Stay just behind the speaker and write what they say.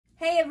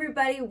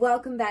everybody,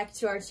 welcome back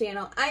to our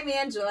channel. I'm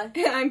Angela.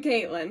 And I'm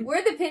Kaitlyn.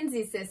 We're the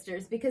Pinsy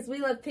sisters because we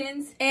love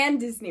pins and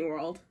Disney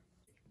World.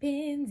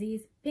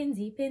 Pinsies,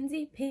 pinsy,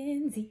 pinsy,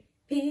 pinsy,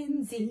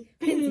 pinsy,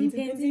 pinsy,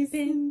 pinsy,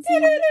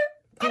 pinsy.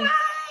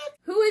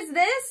 Who is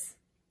this?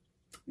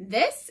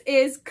 This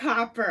is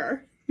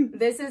Copper.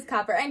 This is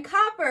Copper. And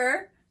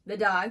Copper, the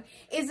dog,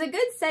 is a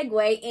good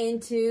segue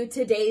into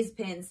today's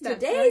pins.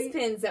 Today's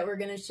pins that we're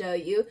going to show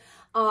you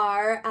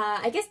are,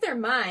 I guess they're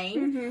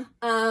mine,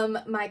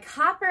 my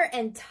Copper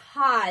and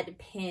Todd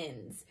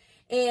pins.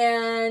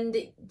 And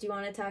do you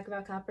want to talk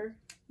about Copper?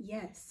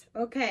 Yes.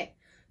 Okay.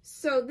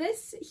 So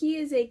he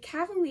is a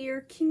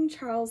Cavalier King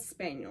Charles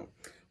Spaniel,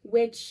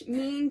 which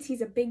means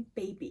he's a big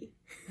baby.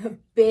 A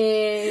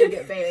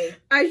big baby.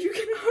 As you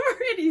can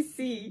already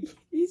see,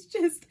 he's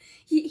just,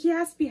 he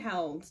has to be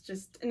held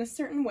just in a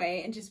certain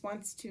way and just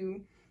wants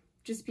to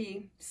just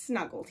be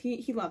snuggled.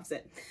 He loves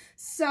it.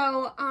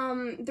 So,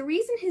 the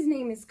reason his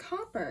name is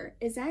Copper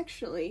is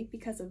actually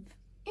because of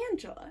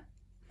Angela.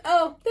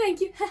 Oh, thank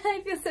you.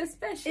 I feel so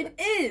special. It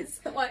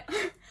is. What?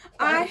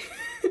 I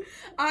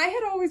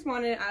had always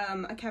wanted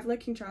a Cavalier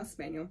King Charles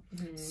Spaniel.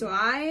 So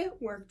I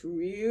worked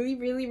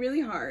really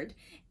hard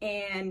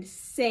and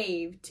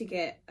saved to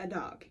get a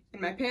dog.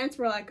 And my parents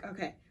were like,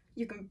 okay,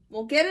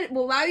 we'll get it.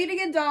 We'll allow you to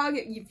get a dog.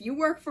 If you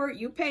work for it,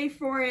 you pay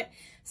for it.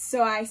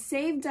 So I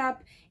saved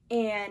up.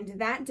 And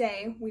that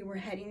day, we were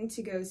heading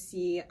to go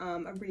see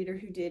a breeder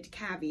who did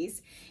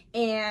cavies,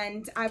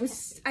 and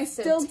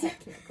the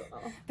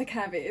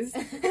cavies.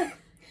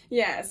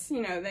 Yes,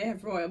 you know, they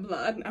have royal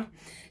blood. No.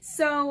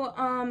 So,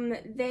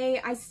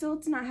 I still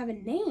did not have a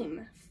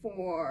name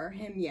for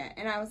him yet,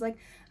 and I was like,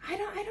 I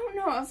don't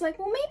know. I was like,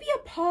 well, maybe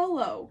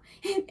Apollo.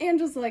 And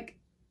Angela's like,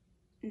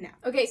 no.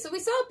 Okay, so we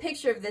saw a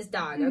picture of this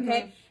dog,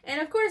 okay?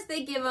 And of course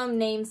they give him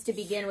names to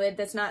begin with.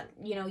 That's not,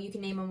 you know, you can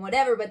name him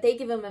whatever, but they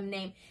give him a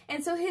name.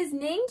 And so his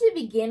name to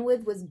begin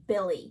with was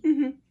Billy.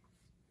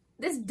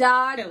 This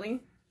dog...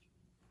 Billy.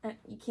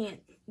 You can't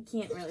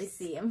really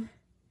see him.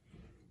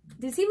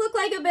 Does he look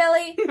like a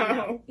Billy?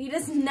 No. He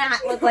does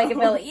not look like a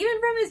Billy. Even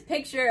from his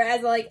picture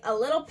as like a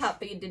little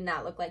puppy, he did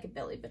not look like a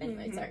Billy. But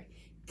anyway, sorry.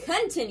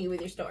 Continue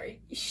with your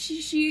story.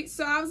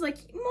 So I was like,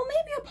 well,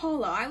 maybe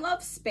Apollo. I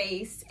love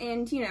space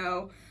and, you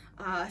know,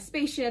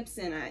 spaceships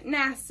and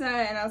NASA.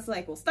 And I was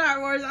like, well, Star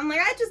Wars. I'm like,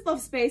 I just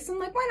love space. I'm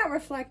like, why not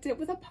reflect it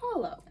with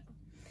Apollo?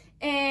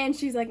 And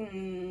she's like,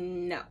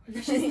 no.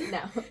 No.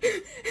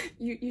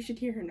 You should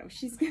hear her no.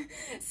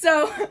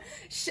 So.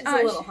 She's a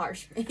little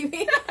harsh,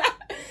 maybe.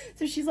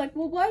 So she's like,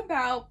 well, what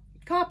about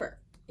Copper?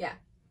 Yeah.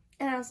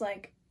 And I was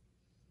like,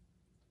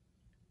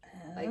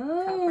 like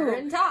Copper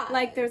and Todd.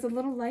 Like there's a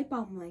little light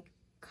bulb. I'm like,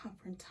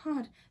 Copper and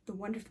Todd, the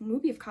wonderful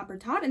movie of Copper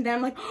and Todd. And then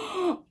I'm like,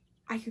 oh,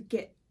 I could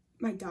get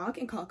my dog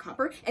and call it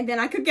Copper. And then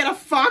I could get a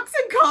fox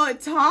and call it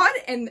Todd.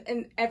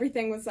 And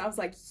everything was, I was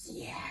like,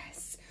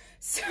 yes.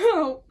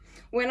 So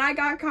when I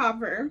got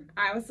Copper,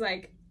 I was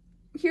like,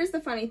 here's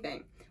the funny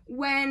thing.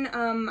 When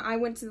I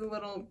went to the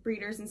little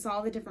breeders and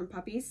saw the different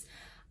puppies,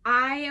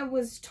 I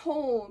was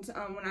told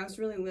when I was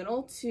really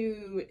little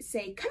to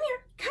say, come here.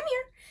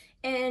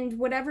 And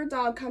whatever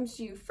dog comes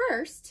to you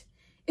first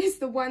is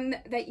the one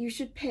that you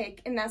should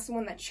pick, and that's the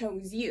one that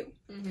chose you.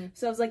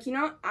 So I was like, you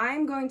know,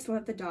 I'm going to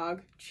let the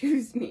dog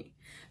choose me.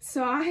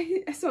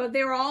 So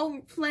they were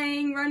all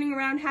playing, running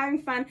around,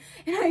 having fun,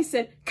 and I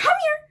said, come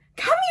here.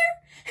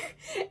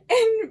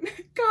 And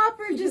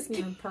Copper just doesn't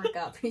even perk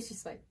up. He's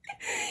just like,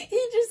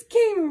 he just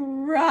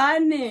came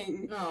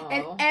running. Aww.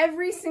 And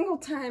every single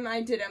time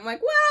I did it, I'm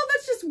like, well,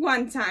 that's just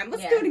one time.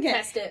 Let's do it again.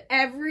 Test it.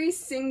 Every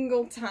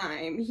single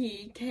time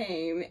he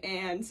came,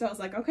 and so I was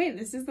like, okay,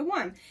 this is the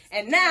one.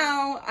 And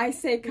now I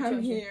say,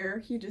 come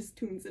here. He just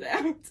tunes it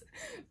out.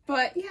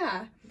 But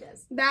yeah,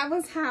 that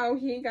was how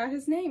he got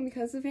his name,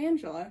 because of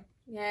Angela.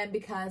 Yeah,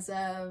 because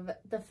of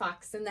the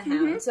Fox and the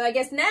Hound. So I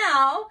guess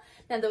now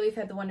that we've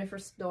had the wonderful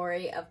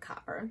story of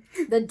Copper,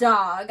 the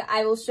dog,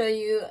 I will show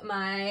you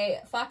my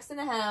Fox and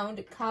the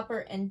Hound, Copper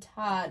and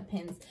Todd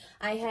pins.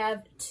 I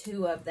have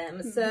two of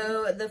them.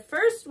 So the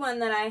first one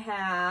that I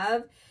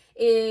have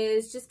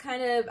is just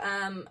kind of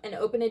an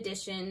open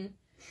edition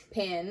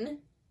pin.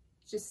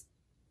 Just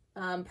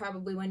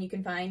probably one you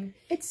can find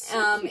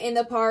in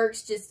the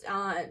parks, just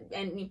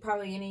and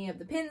probably any of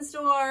the pin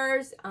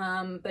stores.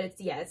 But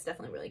it's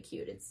definitely really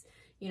cute. It's,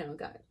 you know,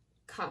 got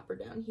Copper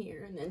down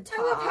here and then Todd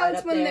I love how it's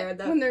up when there.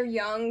 when they're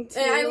young too.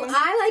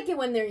 I like it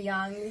when they're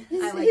young.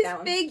 I like that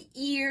one. His big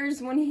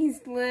ears when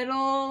he's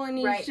little, and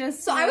he's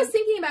just. So I was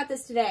thinking about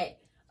this today.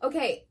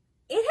 Okay.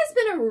 It has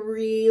been a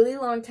really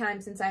long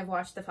time since I've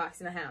watched The Fox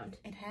and the Hound.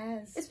 It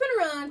has. It's been a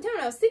really long time.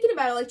 And I was thinking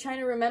about it, like trying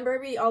to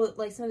remember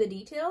some of the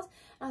details.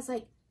 I was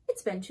like,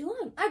 it's been too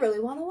long. I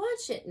really want to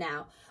watch it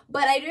now.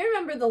 But I do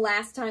remember the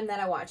last time that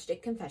I watched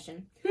it,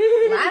 confession.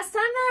 Last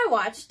time that I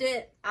watched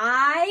it,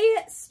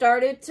 I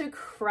started to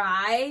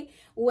cry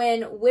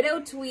when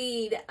Widow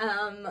Tweed,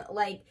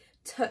 like,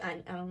 took,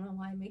 I don't know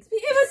why it makes me,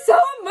 it was so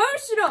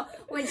emotional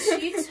when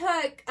she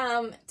took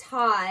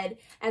Todd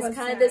as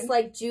kind of this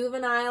like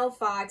juvenile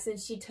fox, and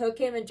she took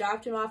him and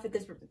dropped him off at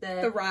this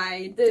the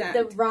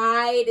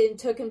ride and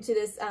took him to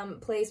this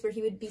place where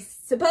he would be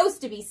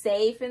supposed to be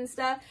safe and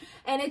stuff.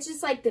 And it's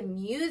just like the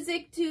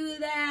music to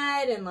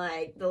that and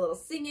like the little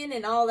singing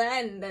and all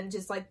that, and then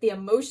just like the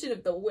emotion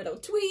of the widow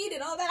tweed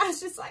and all that. I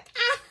was just like,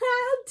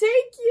 I'll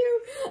take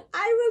you,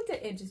 I will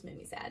take. It just made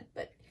me sad,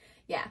 but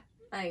yeah.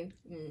 I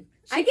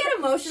get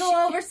emotional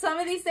over some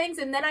of these things,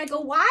 and then I go,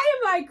 why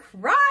am I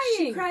crying?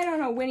 She cried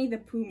on a Winnie the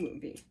Pooh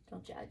movie.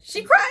 Don't judge.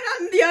 She cried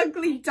on the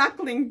Ugly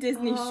Duckling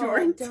Disney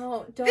short.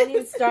 Don't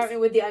even start me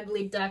with the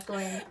Ugly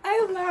Duckling.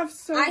 I laugh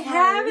so hard. I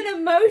have an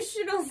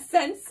emotional,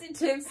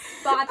 sensitive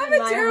spot in my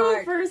heart. I'm a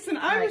terrible person.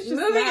 I was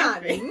just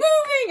laughing.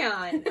 Moving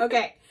on.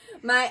 Okay.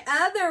 My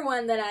other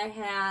one that I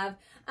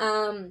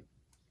have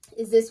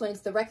is this one. It's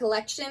the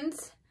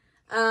Recollections.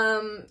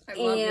 I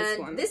love this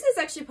one. This is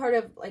actually part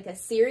of like a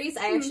series.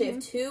 I actually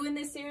have two in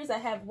this series. I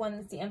have one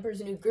that's The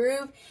Emperor's New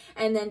Groove,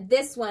 and then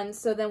this one.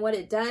 So then what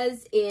it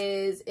does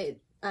is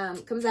it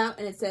comes out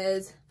and it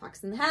says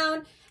Fox and the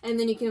Hound, and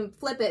then you can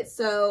flip it.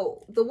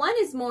 So the one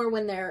is more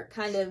when they're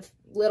kind of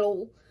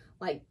little,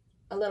 like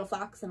a little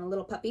fox and a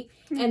little puppy,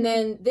 and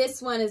then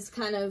this one is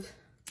kind of,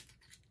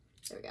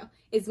 there we go.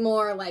 It's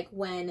more like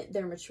when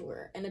they're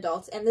mature and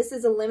adults. And this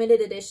is a limited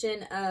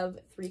edition of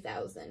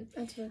 3,000.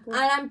 That's really cool.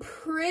 And I'm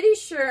pretty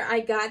sure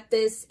I got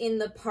this in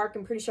the park.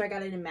 I'm pretty sure I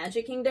got it in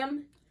Magic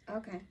Kingdom.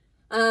 Okay.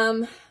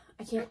 I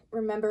can't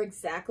remember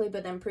exactly,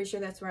 but I'm pretty sure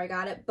that's where I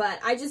got it. But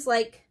I just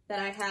like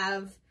that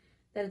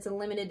that it's a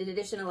limited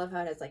edition. I love how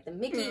it has like the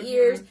Mickey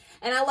ears.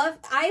 And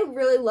I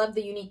really love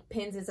the unique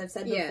pins, as I've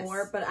said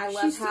before. But I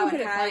love how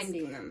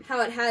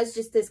it has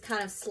just this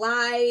kind of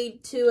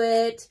slide to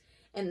it.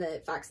 And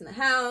the Fox and the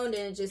Hound,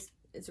 and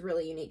it's a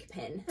really unique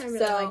pin. I really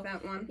like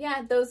that one.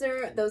 Yeah, those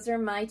are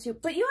my two.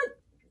 But you know what?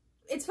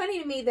 It's funny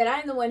to me that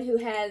I'm the one who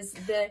has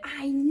the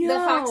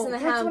Fox and the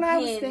Hound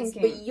pins,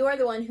 but you're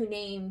the one who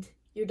named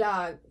your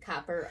dog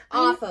Copper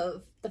off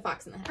of the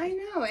Fox and the Hound. I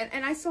know,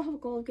 and I still have a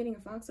goal of getting a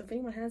fox. So if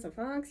anyone has a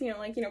fox,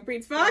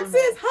 breeds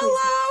foxes,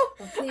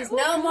 hello! Please,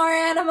 no more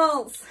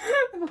animals.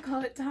 We'll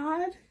call it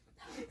Todd.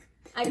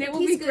 And it will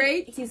be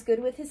great. He's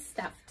good with his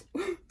stuffed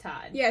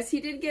Todd. Yes, he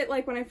did get,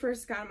 like, when I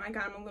first got him, I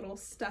got him a little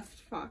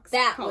stuffed fox.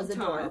 That was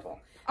adorable. Todd.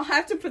 I'll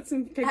have to put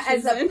some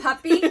pictures as a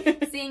puppy,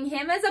 seeing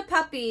him as a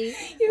puppy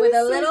with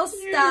a little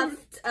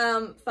stuffed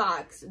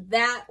fox,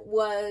 that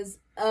was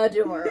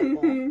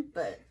adorable.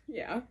 But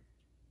yeah.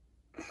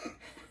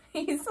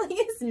 He's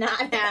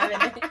not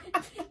having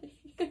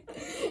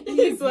it.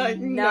 He's like,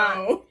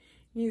 no.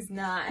 He's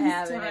not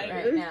having it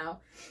right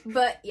now.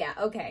 But yeah,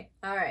 okay.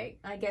 All right.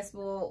 I guess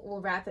we'll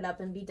wrap it up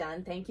and be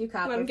done. Thank you,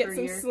 Copper, let him get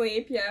some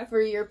sleep,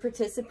 for your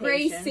participation.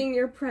 Gracing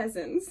your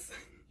presence.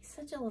 He's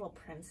such a little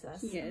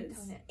princess. He is.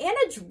 And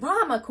a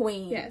drama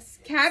queen. Yes.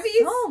 Cabbies.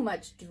 So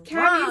much drama.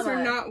 Cabbies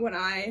are not what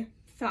I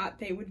thought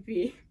they would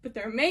be. But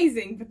they're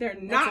amazing, but they're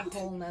not. That's a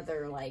whole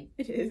nother,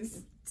 it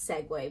is.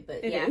 Segue, but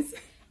it is.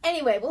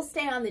 Anyway, we'll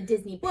stay on the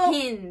Disney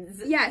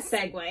pins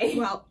segue.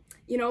 Well,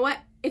 you know what?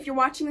 If you're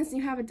watching this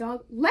and you have a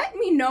dog, let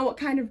me know what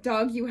kind of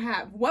dog you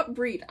have. What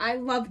breed? I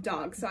love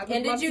dogs, so I would love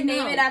to know. And did you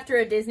name it after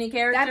a Disney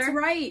character? That's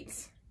right.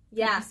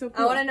 Yeah. So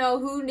cool. I want to know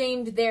who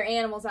named their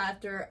animals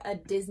after a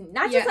Disney,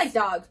 not just like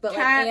dogs, but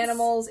cats, like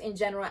animals in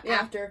general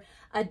after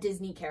a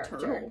Disney character.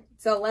 Turtle.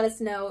 So let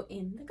us know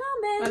in the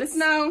comments. Let us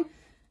know.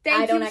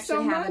 I don't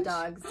actually have a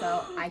dog,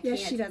 so I can't.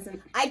 Yes, she doesn't.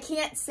 I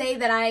can't say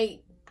that I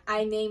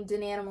named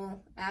an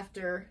animal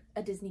after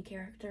a Disney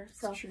character.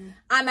 So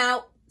I'm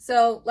out.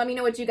 So let me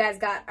know what you guys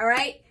got. All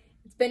right.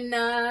 It's been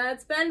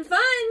fun.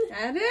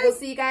 That is. We'll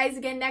see you guys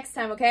again next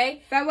time,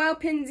 okay? Farewell,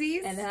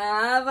 Pinsies. And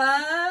have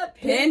a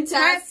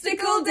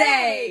pintastical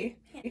day.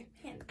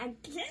 I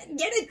can't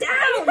get it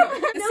down.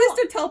 The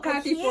sister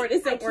telepathy for it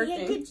isn't working. I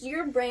can't get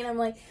your brain. I'm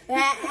like,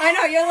 I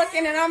know, you're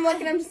looking and I'm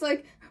looking. I'm just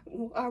like,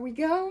 are we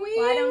going?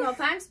 Well, I don't know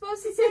if I'm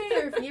supposed to say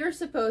it or if you're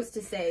supposed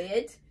to say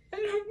it. I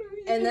don't know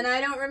either. And then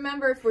I don't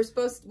remember if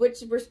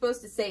which we're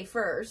supposed to say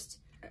first.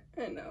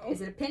 I know.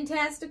 Is it a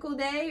pintastical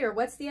day or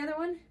what's the other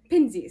one?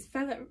 Pinsies.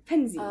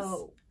 Pinsies.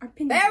 Oh.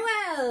 Pinsies.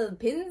 Farewell,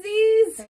 Pinsies.